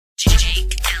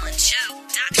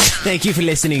Thank you for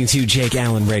listening to Jake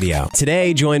Allen Radio.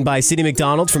 Today, joined by Sydney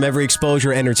McDonald from Every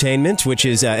Exposure Entertainment, which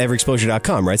is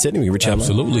everyexposure.com, right, Sydney? We reach out.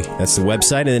 Absolutely. That's the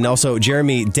website. And then also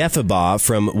Jeremy Defaba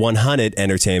from 100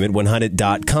 Entertainment,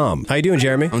 100.com. How you doing,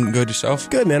 Jeremy? I'm good. Yourself?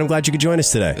 Good, man. I'm glad you could join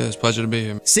us today. It's a pleasure to be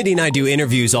here. Sydney and I do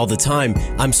interviews all the time.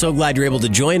 I'm so glad you're able to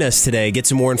join us today, get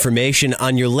some more information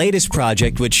on your latest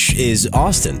project, which is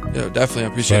Austin. Yeah, definitely. I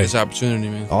appreciate this opportunity,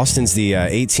 man. Austin's the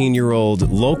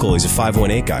 18-year-old local. He's a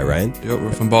 518 guy, right? Yep,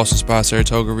 we're from Boston Spa,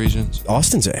 Saratoga regions.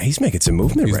 Austin's, he's making some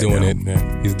movement right now. He's doing it,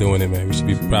 man. He's doing it, man. We should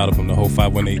be proud of him, the whole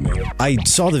 518, man. I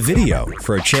saw the video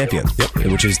for A Champion,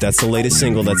 that's the latest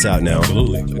single that's out now.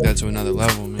 Absolutely. Took that to another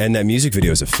level, man. And that music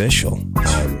video is official.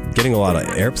 Getting a lot of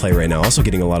airplay right now, also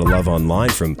getting a lot of love online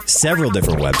from several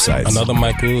different websites. Another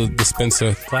Michael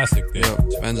Dispenser classic there. Yeah,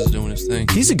 Spencer's doing his thing.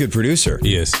 He's a good producer.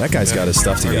 He is. That guy's got his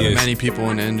stuff together. Many people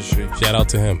in the industry. Shout out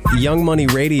to him. Young Money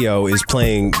Radio is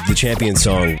playing the Champion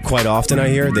song quite often, I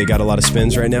hear. They got a lot of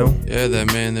spins right now. Yeah,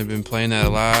 they've been playing that a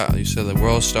lot. You said the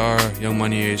World Star, Young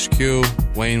Money HQ,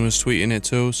 Wayne was tweeting it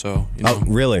too, so, you know. Oh,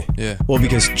 really? Yeah. Well,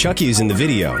 because Chuckee is in the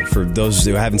video. For those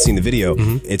who haven't seen the video,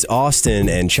 it's Austin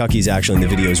and Chuckee's actually in the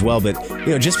video as well. But, you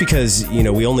know, just because, you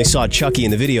know, we only saw Chuckee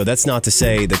in the video, that's not to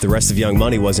say that the rest of Young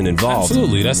Money wasn't involved.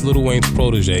 Absolutely. That's Lil Wayne's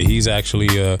protégé. He's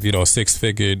actually a, a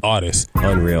six-figured artist.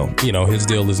 Unreal. You know, his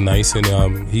deal is nice,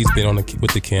 and he's been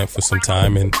with the camp for some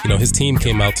time. And, his team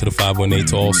came out to the 518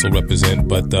 to also represent,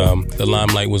 but the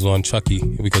limelight was on Chuckee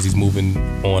because he's moving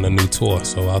on a new tour.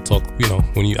 So I'll talk,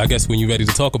 when you're ready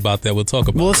to talk about that, we'll talk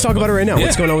about it. Well, let's talk about it right now. Yeah.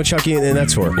 What's going on with Chuckee and that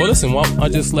tour? Well, listen, I'll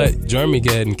just let Jeremy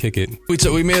go ahead and kick it.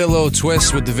 We made a little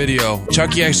twist with the video.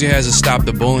 Chuckee actually has a Stop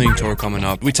the Bullying tour coming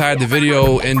up. We tied the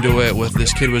video into it with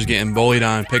this kid was getting bullied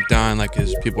on, picked on, like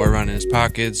his people were running his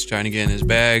pockets, trying to get in his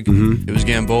bag. He was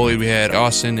getting bullied. We had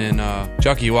Austin and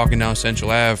Chuckee walking down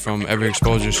Central Ave from Every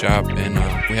Exposure shop, and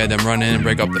we had them run in and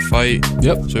break up the fight.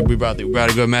 Yep. So we brought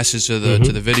a good message to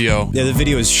the video. Yeah, the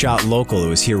video is shot local. It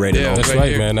was here right now. That's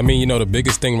right, man. I mean, the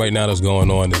biggest thing right now that's going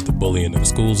on is the bullying. The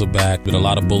schools are back with a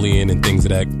lot of bullying and things of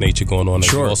that nature going on.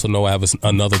 Sure. You also know I have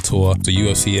another tour, the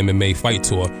UFC MMA fight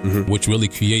tour, which really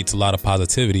creates a lot of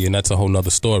positivity, and that's a whole nother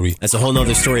story. That's a whole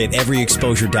nother story at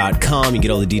everyexposure.com. You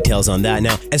get all the details on that.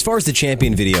 Now, as far as the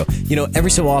Champion video,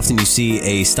 every so often you see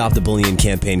a Stop the Bullying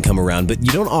campaign come around, but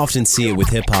you don't often see it with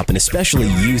hip-hop, and especially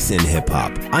youth in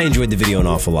hip-hop. I enjoyed the video an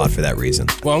awful lot for that reason.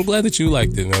 Well, I'm glad that you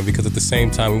liked it, man, because at the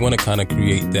same time, we want to kind of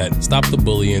create that stop the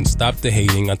bullying, stop the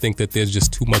hating. I think that there's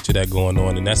just too much of that going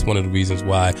on, and that's one of the reasons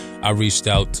why I reached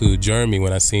out to Jeremy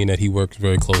when I seen that he worked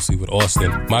very closely with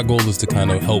Austin. My goal is to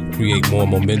kind of help create more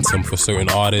momentum for certain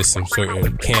artists and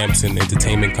certain camps and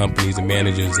entertainment companies and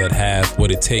managers that have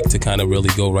what it takes to kind of really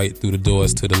go right through the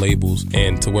doors to the labels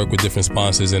and to work with different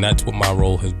sponsors, and that's what my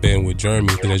role has been with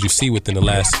Jeremy. And as you see within the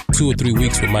last 2 or 3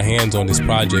 weeks with my hands on this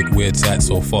project, where it's at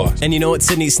so far. And you know what,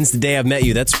 Sydney, since the day I've met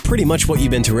you, that's pretty much what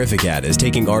you've been terrific at, is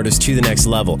taking artists to the next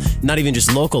level. Not even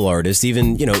just local artists,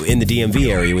 even, in the DMV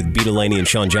area with B. Delaney and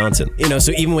Sean Johnson.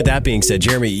 So even with that being said,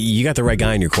 Jeremy, you got the right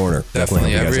guy in your corner.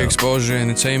 Definitely. Every Exposure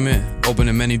Entertainment,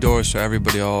 opening many doors for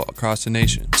everybody all across the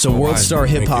nation. So World Star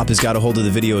Hip Hop has got a hold of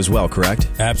the video as well, correct?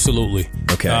 Absolutely.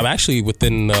 Okay. Actually,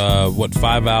 within,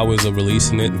 5 hours of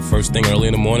releasing it, first thing early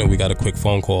in the morning, we got a quick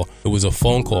phone call. It was a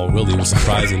phone call, really. It was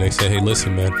surprising. They said, hey,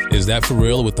 listen, man, is that for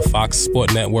real with the Fox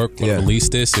Sport Network when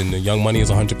released this and the Young Money is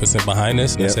 100% behind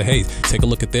this? And I said, hey, take a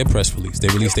look at their press release. They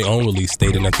released their own release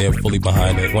stating that they're fully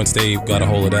behind it. Once they got a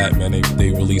hold of that, man,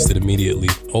 they released it immediately.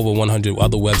 Over 100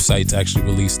 other websites actually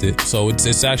released it. So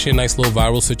it's actually a nice little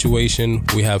viral situation.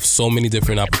 We have so many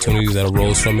different opportunities that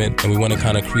arose from it, and we want to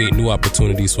kind of create new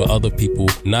opportunities for other people,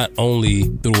 not only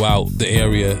throughout the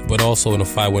area, but also in the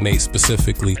 518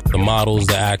 specifically. The models,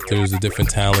 the actors, the different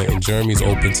talent, and Jeremy's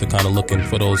open to kind of looking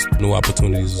for those new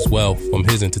opportunities as well from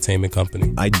his entertainment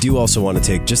company. I do also want to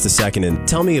take just a second and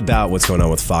tell me about what's going on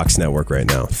with Fox Network right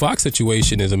now. The Fox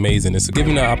situation is amazing. It's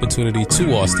giving the opportunity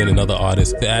to Austin and other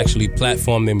artists to actually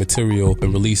platform their material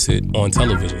and release it on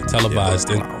television, televised.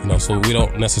 And, so we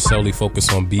don't necessarily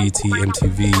focus on BET,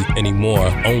 MTV anymore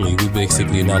only. We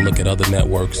basically now look at other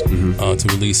networks to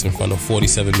release in front of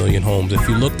 47 million homes. If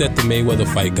you looked at the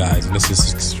Mayweather fight, guys, and this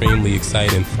is extremely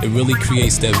exciting, it really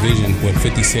creates that vision when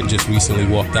 50 Cent just recently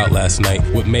walked out last night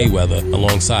with Mayweather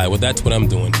alongside. Well, that's what I'm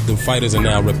doing. The fighters are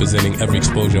now representing Every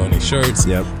Exposure on their shirts.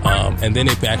 And then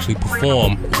they actually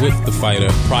perform with the fighter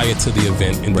prior to the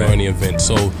event and during the event.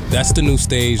 So that's the new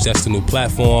stage, that's the new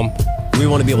platform. We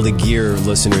want to be able to gear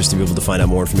listeners to be able to find out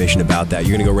more information about that.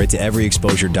 You're going to go right to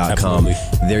everyexposure.com.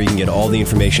 Absolutely. There you can get all the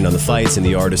information on the fights and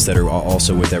the artists that are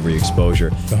also with Every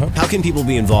Exposure. How can people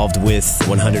be involved with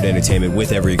 100 Entertainment,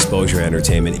 with Every Exposure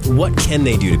Entertainment? What can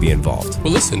they do to be involved?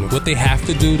 Well, listen, what they have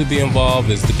to do to be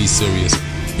involved is to be serious.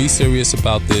 Be serious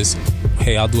about this.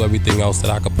 Hey, I'll do everything else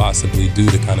that I could possibly do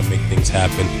to kind of make things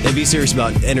happen. And be serious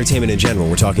about entertainment in general.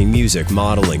 We're talking music,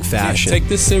 modeling, fashion. Yeah, take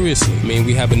this seriously. I mean,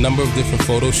 we have a number of different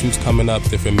photo shoots coming up,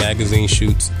 different magazine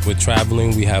shoots. We're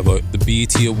traveling. We have the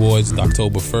BET Awards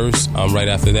October 1st. Right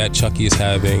after that, Chuckee is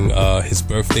having his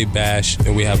birthday bash,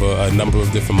 and we have a number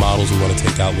of different models we want to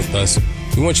take out with us.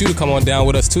 We want you to come on down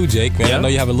with us too, Jake, man. Yep. I know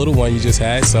you have a little one you just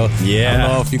had, so yeah. I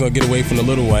don't know if you're going to get away from the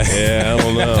little one. Yeah, I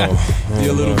don't know.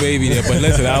 You're a little baby there, but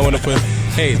listen, I want to put...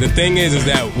 Hey, the thing is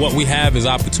that what we have is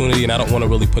opportunity, and I don't want to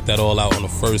really put that all out on the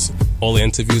first, all the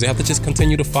interviews. They have to just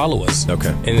continue to follow us.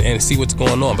 Okay. And see what's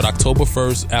going on. But October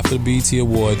 1st, after the BET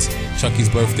Awards, Chuckee's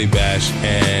birthday bash,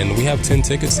 and we have 10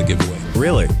 tickets to give away.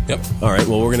 Really? Yep. All right,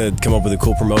 well, we're going to come up with a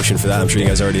cool promotion for that. I'm sure you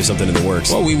guys already have something in the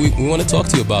works. Well, we want to talk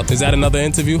to you about this. Is that another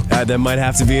interview? That might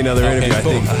have to be another interview.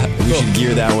 Cool. I think we should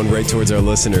gear that one right towards our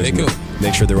listeners. Hey, cool.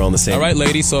 Make sure they're all on the same. All right,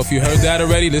 ladies, so if you heard that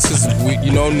already, this is,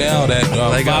 you know now that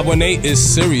 518 is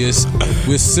serious.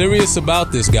 We're serious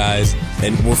about this, guys.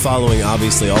 And we're following,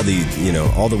 obviously, all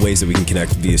the ways that we can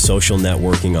connect via social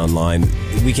networking online.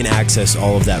 We can access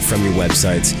all of that from your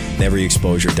websites,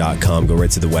 everyexposure.com. Go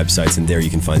right to the websites, and there you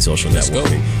can find social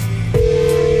networking.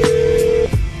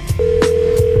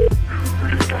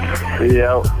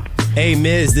 Yo. Hey,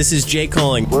 Miz, this is Jake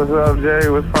calling. What's up, Jay?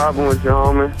 What's poppin' with you,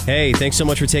 homie? Hey, thanks so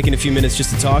much for taking a few minutes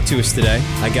just to talk to us today.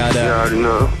 You already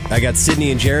know. I got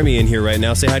Sydney and Jeremy in here right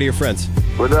now. Say hi to your friends.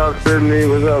 What up, Sydney?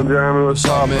 What's up, Jeremy? What's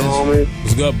poppin', homie?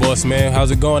 What's good, boss, man?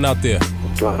 How's it going out there?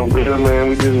 I'm good, man.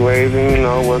 We just waving,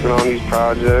 working on these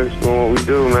projects, doing what we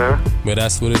do, man. But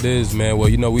that's what it is, man.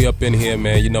 Well, we up in here,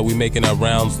 man. We making our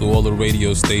rounds through all the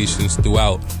radio stations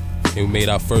throughout. And we made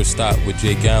our first stop with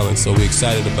Jake Allen, so we're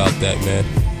excited about that, man.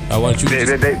 I want you to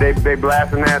they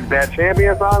blasting that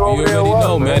champion song over there? You already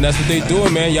know, man. That's what they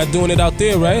doing, man. Y'all doing it out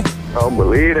there, right? Oh,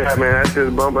 believe that, man. That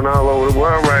shit's bumping all over the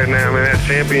world right now, man. That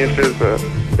championship's the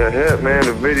hit, man.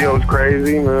 The video's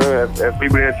crazy, man. If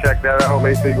people didn't check that out,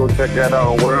 make sure you go check that out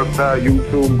on Worldstar,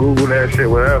 YouTube, Google that shit,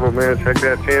 whatever, man. Check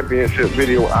that championship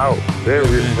video out.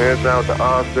 Serious, man. Shout out to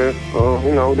Austin.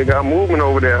 They got movement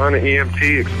over there. 100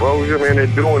 EMT exposure, man. They're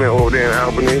doing it over there in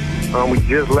Albany. We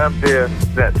just left there,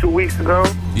 2 weeks ago?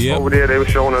 Yep. Over there, they were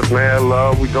showing us mad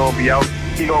love. We gonna be out.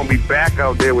 He gonna be back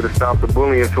out there with the Stop the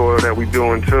Bullying tour that we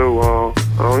doing too.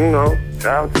 Shout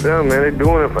out to them, man. They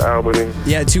doing it for Albany.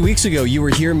 Yeah, 2 weeks ago you were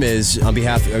here, Miz, on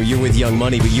behalf. You're with Young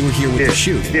Money, but you were here with the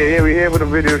shoot. Yeah, we here with the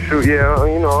video shoot. Yeah,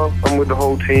 I'm with the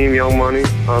whole team, Young Money,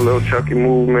 Lil Chuckee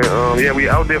movement. We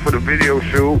out there for the video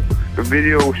shoot. The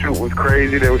video shoot was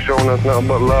crazy. They were showing us nothing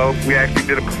but love. We actually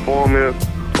did a performance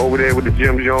over there with the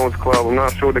Jim Jones Club. I'm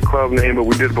not sure the club name, but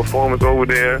we did a performance over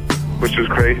there, which was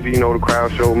crazy. The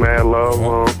crowd showed mad love.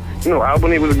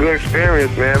 Albany was a good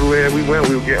experience, man. Everywhere we went,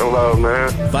 we were getting love,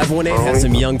 man. 518 has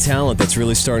some young talent that's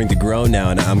really starting to grow now,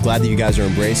 and I'm glad that you guys are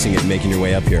embracing it and making your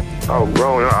way up here. Oh,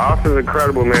 growing. Austin's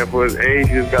incredible, man. For his age,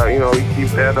 he's got, he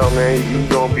keeps that up, man. He's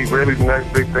going to be really the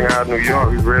next big thing out of New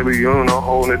York. He's really,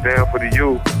 holding it down for the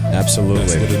youth. Absolutely.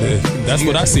 That's what it is. That's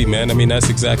what I see, man. I mean, that's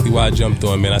exactly why I jumped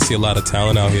on, man. I see a lot of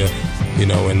talent out here.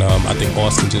 And I think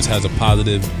Austin just has a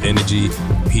positive energy.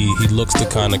 He looks to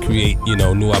kind of create,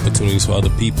 new opportunities for other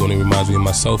people, and it reminds me of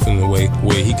myself in a way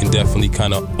where he can definitely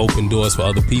kind of open doors for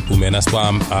other people, man. That's why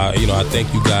I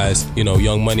thank you guys,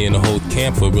 Young Money and the whole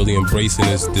camp for really embracing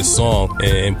this song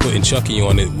and putting Chuckee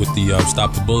on it with the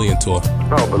Stop the Bullying tour.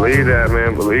 Oh, believe that,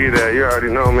 man. Believe that. You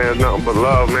already know, man. It's nothing but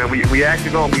love, man. We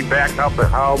actually gonna be back up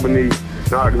in Albany.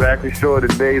 Not exactly sure the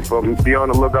dates, but be on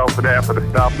the lookout for that for the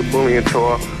Stop the Bullying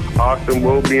tour. Austin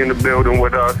will be in the building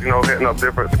with us, hitting up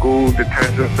different schools,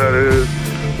 detention centers,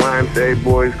 YMCA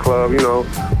Boys Club,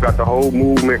 got the whole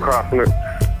movement crossing the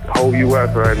whole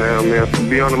U.S. right now, man. So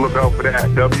be on the lookout for that.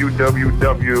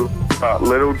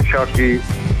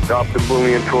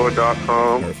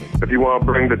 www.littlechuckee.thebullyingtour.com. If you want to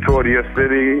bring the tour to your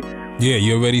city. Yeah,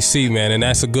 you already see, man, and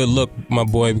that's a good look, my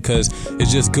boy, because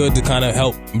it's just good to kind of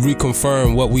help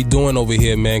reconfirm what we doing over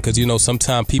here, man, because,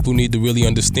 sometimes people need to really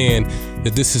understand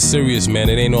that this is serious, man.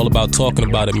 It ain't all about talking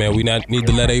about it, man. We need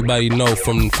to let everybody know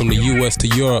from the U.S. to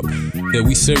Europe that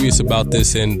we serious about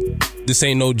this, and this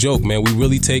ain't no joke, man. We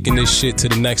really taking this shit to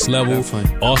the next level.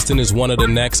 Definitely. Austin is one of the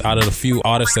next out of the few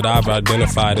artists that I've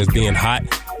identified as being hot.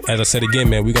 as I said again,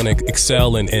 man, we're going to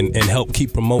excel and help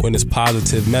keep promoting this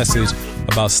positive message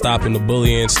about stopping the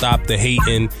bullying, stop the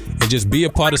hating, and just be a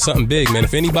part of something big, man.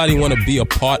 If anybody want to be a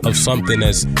part of something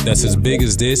that's as big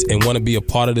as this and want to be a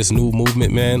part of this new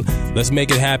movement, man, let's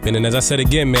make it happen. And as I said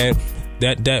again, man,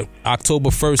 that October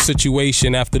 1st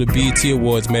situation after the BET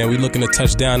Awards, man, we looking to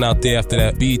touch down out there after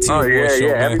that BET Awards show,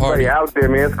 man. Everybody out there,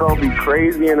 man. It's going to be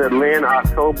crazy in Atlanta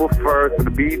October 1st for the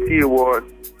BET Awards.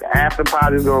 The after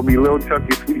party is going to be Lil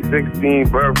Chuckee's sweet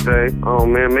 16th birthday. Oh,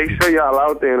 man, make sure y'all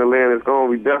out there in Atlanta. It's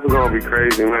going to be definitely going to be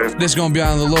crazy, man. This is going to be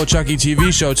on the Lil Chuckee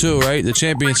TV show, too, right? The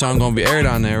champion song going to be aired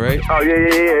on there, right? Oh, yeah.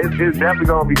 It's definitely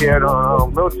going to be aired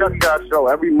on Lil Chuckee got a show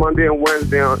every Monday and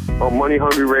Wednesday on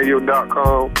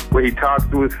moneyhungryradio.com where he talks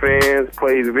to his fans,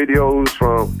 plays videos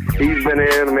from he's been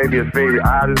in, maybe his favorite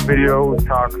artist videos,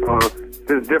 talks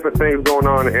there's different things going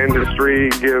on in the industry,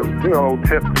 give,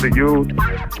 tips to the youth.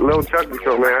 Lil Chuckee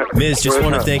show, man. Miz, just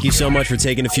want to thank you so much for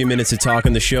taking a few minutes to talk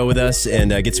on the show with us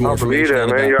and get some more information. Believe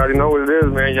that, man. You already know what it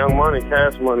is, man. Young money,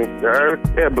 cash money. You heard?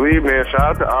 Yeah, believe, man. Shout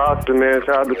out to Austin, man.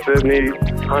 Shout out to Sydney,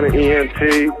 Hunter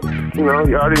ENT. You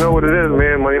already know what it is,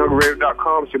 man.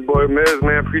 MoneyHungryRadio.com. It's your boy Miz,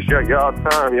 man. Appreciate y'all's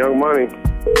time. Young money.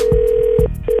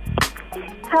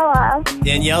 Hello.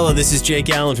 Daniela, this is Jake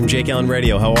Allen from Jake Allen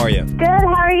Radio. How are you? Good,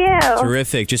 how are you?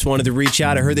 Terrific. Just wanted to reach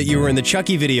out. I heard that you were in the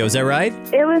Chuckee video. Is that right?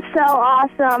 It was so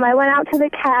awesome. I went out to the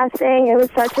casting. It was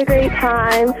such a great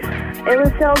time. It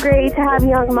was so great to have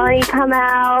Young Money come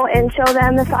out and show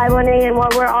them the 518 and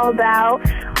what we're all about.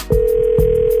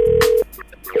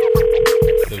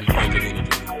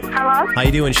 Hello? How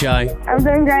you doing, Shy? I'm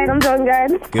doing great. I'm doing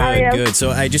good. How are you? Good.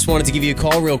 So I just wanted to give you a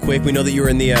call real quick. We know that you were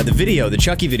in the video, the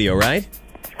Chuckee video, right?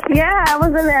 Yeah, I was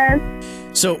in there.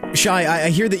 So, Shy, I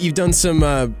hear that you've done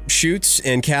some shoots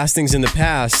and castings in the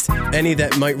past. Any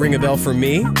that might ring a bell for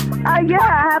me? Yeah,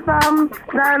 I have done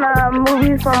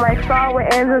movies from like Saw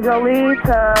with Andrew Jolie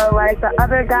to like the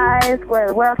other guys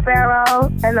with Will Ferrell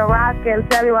and The Rock and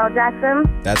Samuel L.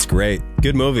 Jackson. That's great.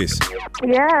 Good movies.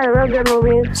 Yeah, real good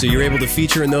movies. So you're able to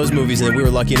feature in those movies, and we were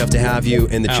lucky enough to have you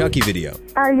in the Chuckee video.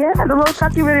 Yeah, the Lil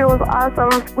Chuckee video was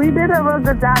awesome. We did a real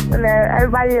good job in there.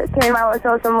 Everybody came out and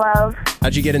showed some love.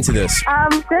 How'd you get into this?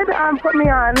 Sid put me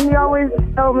on. He always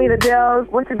told me the deals,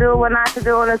 what to do, what not to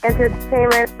do in the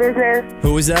entertainment business.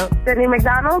 Who was that? Sidney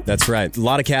McDonald. That's right. A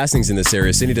lot of castings in this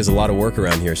area. Sidney does a lot of work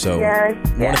around here, so I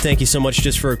want to thank you so much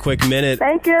just for a quick minute.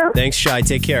 Thank you. Thanks, Shy.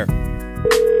 Take care.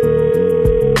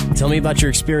 Tell me about your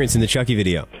experience in the Chuckee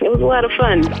video. It was a lot of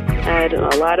fun. I had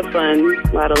a lot of fun,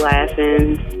 a lot of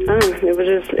laughing.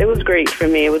 It was great for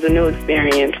me. It was a new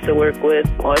experience to work with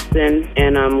Austin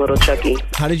and Lil Chuckee.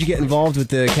 How did you get involved with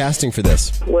the casting for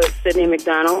this? With Sidney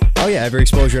McDonald. Oh yeah, Every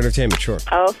Exposure Entertainment, sure.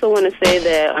 I also want to say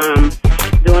that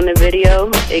doing the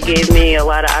video, it gave me a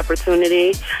lot of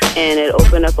opportunity and it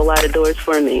opened up a lot of doors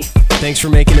for me. Thanks for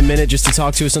making a minute just to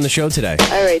talk to us on the show today.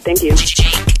 All right, thank you.